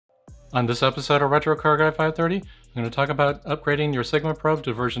On this episode of Retro Car Guy 530, I'm going to talk about upgrading your SigmaProbe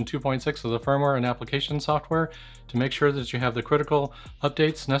to version 2.6 of the firmware and application software to make sure that you have the critical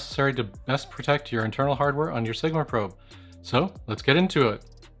updates necessary to best protect your internal hardware on your SigmaProbe. So let's get into it.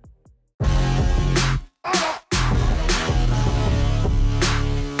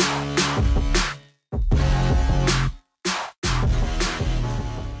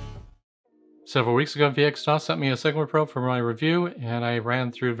 Several weeks ago, VXDAS sent me a SigmaProbe for my review, and I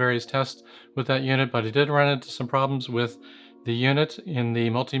ran through various tests with that unit, but I did run into some problems with the unit in the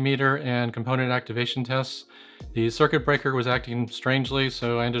multimeter and component activation tests. The circuit breaker was acting strangely,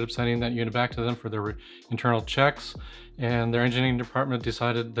 so I ended up sending that unit back to them for their internal checks, and their engineering department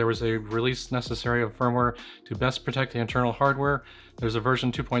decided there was a release necessary of firmware to best protect the internal hardware. There's a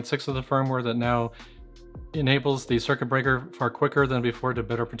version 2.6 of the firmware that now enables the circuit breaker far quicker than before to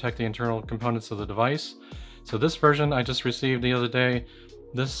better protect the internal components of the device. So this version I just received the other day.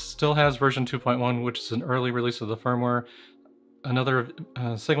 This still has version 2.1, which is an early release of the firmware. Another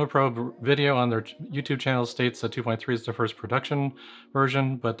SigmaProbe video on their YouTube channel states that 2.3 is the first production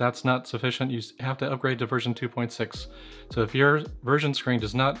version, but that's not sufficient. You have to upgrade to version 2.6. So if your version screen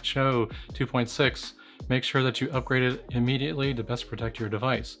does not show 2.6, make sure that you upgrade it immediately to best protect your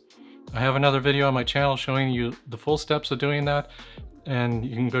device. I have another video on my channel showing you the full steps of doing that, and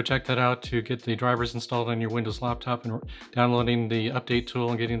you can go check that out to get the drivers installed on your Windows laptop and downloading the update tool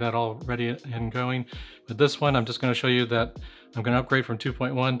and getting that all ready and going. But this one, I'm just going to show you that I'm going to upgrade from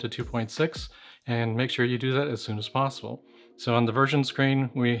 2.1 to 2.6, and make sure you do that as soon as possible. So on the version screen,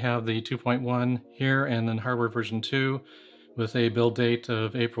 we have the 2.1 here, and then hardware version 2 with a build date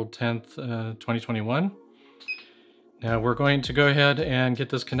of April 10th, 2021. Now we're going to go ahead and get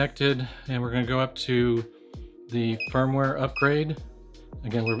this connected, and we're going to go up to the firmware upgrade.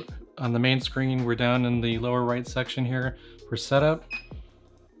 Again, we're on the main screen, we're down in the lower right section here for setup,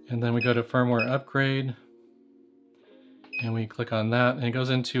 and then we go to firmware upgrade, and we click on that, and it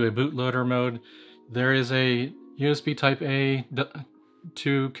goes into a bootloader mode. There is a USB type A,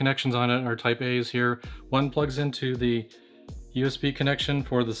 two connections on it are type A's here. One plugs into the USB connection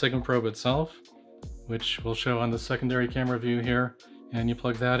for the SigmaProbe itself, which we'll show on the secondary camera view here, and you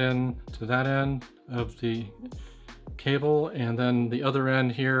plug that in to that end of the cable, and then the other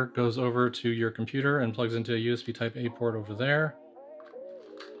end here goes over to your computer and plugs into a USB type A port over there.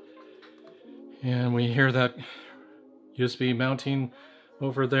 And we hear that USB mounting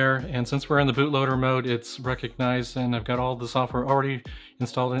over there, and since we're in the bootloader mode, it's recognized, and I've got all the software already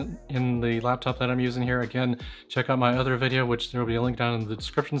installed in the laptop that I'm using here. Again, check out my other video, which there will be a link down in the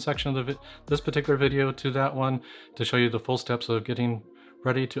description section of this particular video to that one to show you the full steps of getting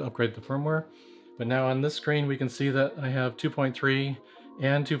ready to upgrade the firmware. But now on this screen, we can see that I have 2.3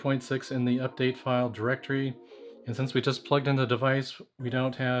 and 2.6 in the update file directory. And since we just plugged in the device, we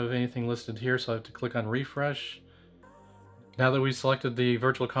don't have anything listed here, so I have to click on refresh. Now that we've selected the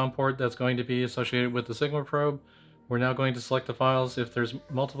virtual COM port that's going to be associated with the SigmaProbe, we're now going to select the files. If there's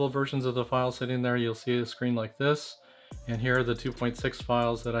multiple versions of the file sitting there, you'll see a screen like this. And here are the 2.6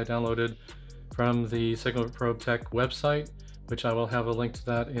 files that I downloaded from the SigmaProbe Tech website, which I will have a link to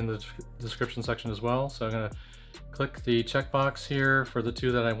that in the description section as well. So I'm going to click the checkbox here for the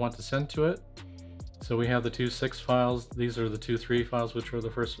two that I want to send to it. So we have the 2.6 files. These are the 2.3 files, which were the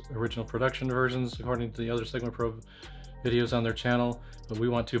first original production versions according to the other SigmaProbe videos on their channel, but we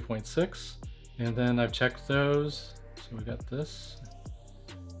want 2.6, and then I've checked those, so we got this.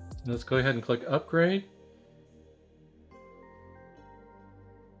 Let's go ahead and click upgrade.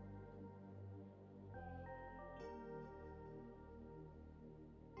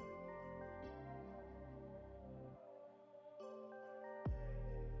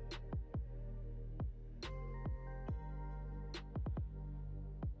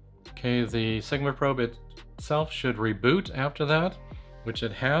 Okay, the SigmaProbe itself should reboot after that, which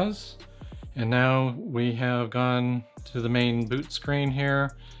it has. And now we have gone to the main boot screen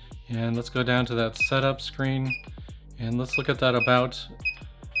here, and let's go down to that setup screen, and let's look at that about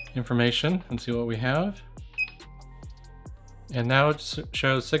information and see what we have. And now it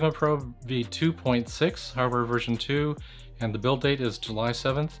shows SigmaProbe v2.6 hardware version 2, and the build date is July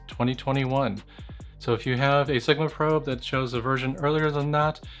 7th, 2021. So if you have a SigmaProbe that shows a version earlier than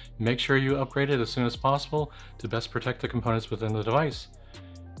that, make sure you upgrade it as soon as possible to best protect the components within the device.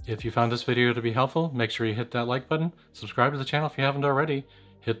 If you found this video to be helpful, make sure you hit that like button, subscribe to the channel if you haven't already,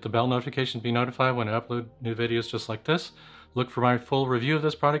 hit the bell notification to be notified when I upload new videos just like this. Look for my full review of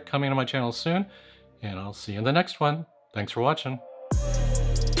this product coming on my channel soon, and I'll see you in the next one. Thanks for watching.